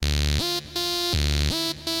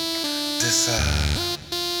This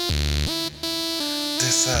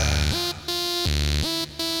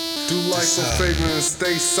Do life a favor and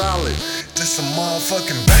stay solid. This a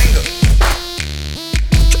motherfucking banger.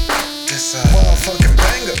 This a motherfucking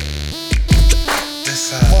banger.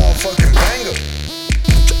 This a motherfucking banger.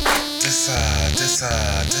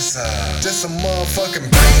 This a motherfucking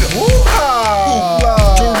banger.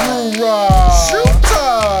 Woo-ha! Daroo-rah!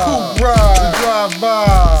 Shoot-ah! Coop-rah! The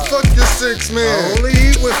drive-by! Fuck your 6 man. I only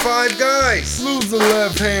eat with 5 guys. Lose the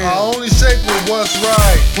left hand. I only shake with what's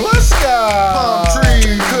right. Plus sky. Palm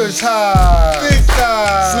tree, Kush high. thick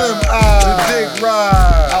thighs, Slim eye. the dick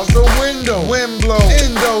ride. Out the window. Wind blow,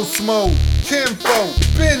 Endo smoke. kinfolk,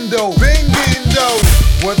 Bendo. Been getting dope.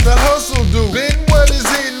 what the hustle do? Been what is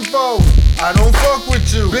hitting for. I don't fuck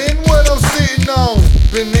with you. Been what I'm sitting on.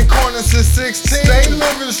 Been in corner since 16. Stay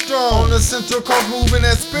living strong. On the Central Coast moving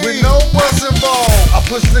at speed. With no bus involved. I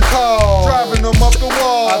push the call, Driving them up the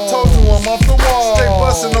wall. I told you I'm off the wall. Stay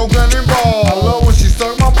bustin', no gun involved. I love when she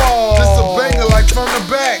suck my ball. This a banger like from the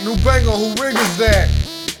back. New banger, who rig is that?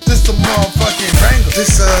 This a motherfucking banger.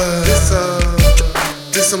 This a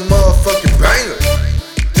motherfucking banger.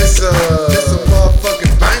 This a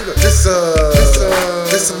motherfucking banger. This a motherfucking banger.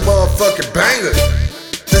 This a motherfucking banger.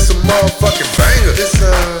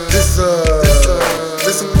 This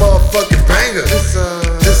a motherfucking banger. This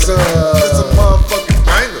a motherfucking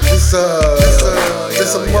banger. This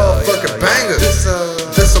a motherfucking banger. This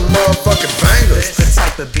a motherfucking banger. It's the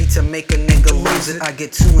type of beat to make a nigga lose it. I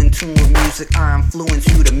get too in tune with music, I influence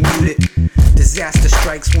you to mute it. Disaster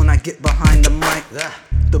strikes when I get behind the mic.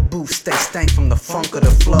 The booth stay stank from the funk of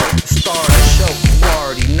the flow. The star of the show, you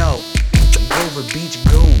already know. Grover Beach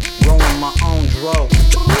goon, rolling my own dro.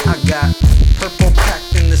 I got purple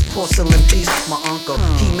packed in this porcelain piece. My uncle,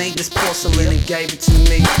 he made this porcelain and gave it to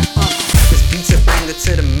me. This beat's a banger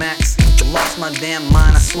to the max. Lost my damn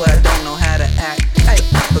mind, I swear I don't know how to act. Hey,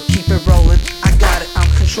 but keep it rolling, I got it, I'm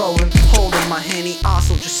controlling. Holding my Henny,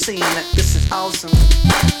 also just seeing that this is awesome.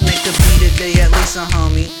 Make a beat a day, at least a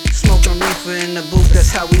homie. Smoking reefer in the booth, that's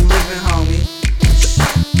how we living, homie.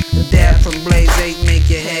 Dad from Blaze 8, make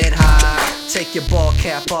your head high. Take your ball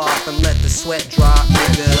cap off and let the sweat drop,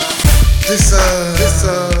 nigga. This a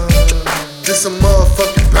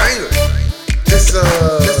motherfucking banger. This a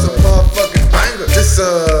motherfucking banger. This a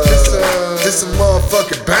motherfucking banger. This a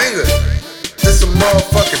motherfucking banger. This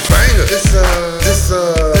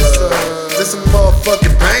a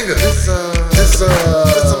motherfucking banger. This a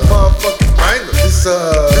motherfucking banger. This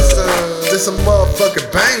a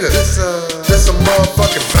motherfucking banger. This a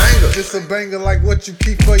motherfucking banger. This a banger like what you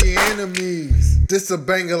keep for your enemies. This a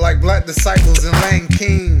banger like Black Disciples and Lane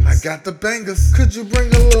Kings. I got the bangers. Could you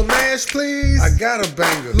bring a little mash, please? I got a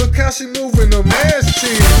banger. Look how she moving the mash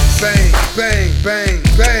cheese. Bang, bang, bang,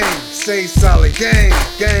 bang. Stay solid. Gang,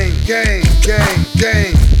 gang, gang, gang,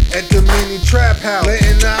 gang. At the mini trap house,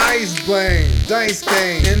 letting the ice bang. Dice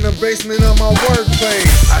game in the basement of my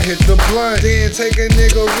workplace. I hit the blunt, then take a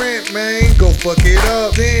nigga rent, man. Go fuck it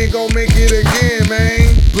up, then go make it again,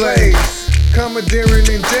 man. Blaze, commandeering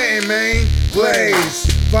and jetting, man.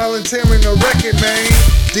 Blaze, volunteering the record, man.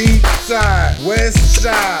 Deep side, west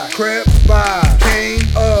side, crept by, came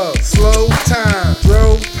up, slow time,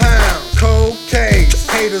 drove pounds, cold case,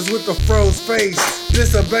 haters with the froze face.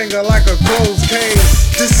 This a banger like a closed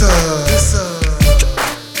case. This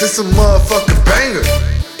a motherfucking banger.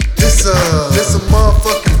 This a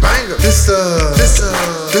motherfucking banger. This a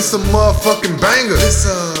motherfucking banger. This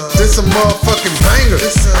a motherfucking banger.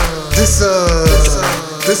 This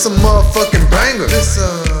a motherfucking banger. This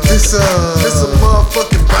a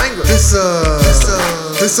motherfucking banger. This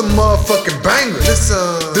a motherfucking banger. This a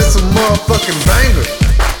motherfucking banger.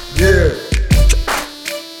 Yeah.